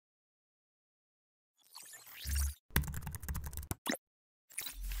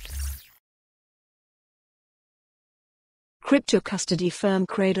Crypto custody firm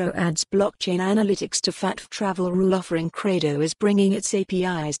Qredo adds blockchain analytics to FATF travel rule offering. Qredo is bringing its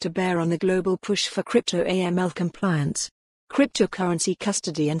APIs to bear on the global push for crypto AML compliance. Cryptocurrency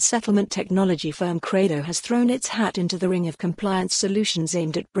custody and settlement technology firm Qredo has thrown its hat into the ring of compliance solutions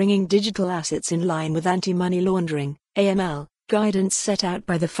aimed at bringing digital assets in line with anti-money laundering (AML) guidance set out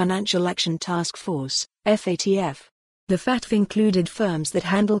by the Financial Action Task Force (FATF). The FATF included firms that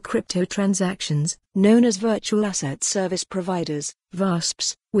handle crypto transactions, known as virtual asset service providers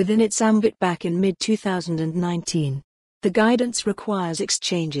 (VASPs), within its ambit back in mid-2019. The guidance requires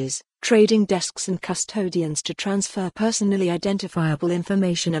exchanges, trading desks and custodians to transfer personally identifiable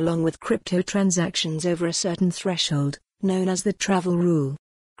information along with crypto transactions over a certain threshold, known as the travel rule.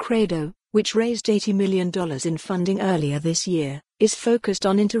 Qredo, which raised $80 million in funding earlier this year, is focused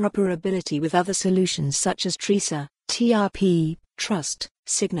on interoperability with other solutions such as Trisa, TRP, Trust,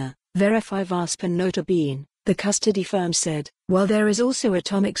 Signa, Verify VASP and Notabene. The custody firm said, while there is also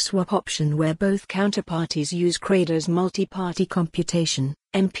atomic swap option where both counterparties use Qredo's multi-party computation,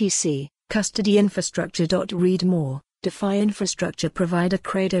 MPC, custody infrastructure. Read more. DeFi infrastructure provider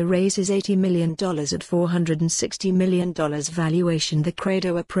Qredo raises $80 million at $460 million valuation. The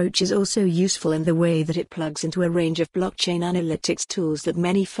Qredo approach is also useful in the way that it plugs into a range of blockchain analytics tools that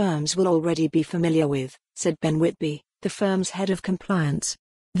many firms will already be familiar with, said Ben Whitby, the firm's head of compliance.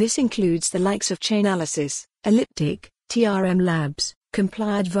 This includes the likes of Chainalysis, Elliptic, TRM Labs,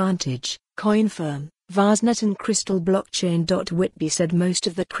 ComplyAdvantage, CoinFirm, Varsnet and Crystal Blockchain. Whitby said most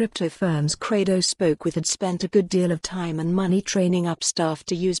of the crypto firms Qredo spoke with had spent a good deal of time and money training up staff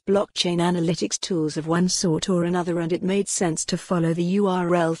to use blockchain analytics tools of one sort or another, and it made sense to follow the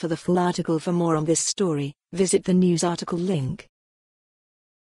URL for the full article. For more on this story, visit the news article link.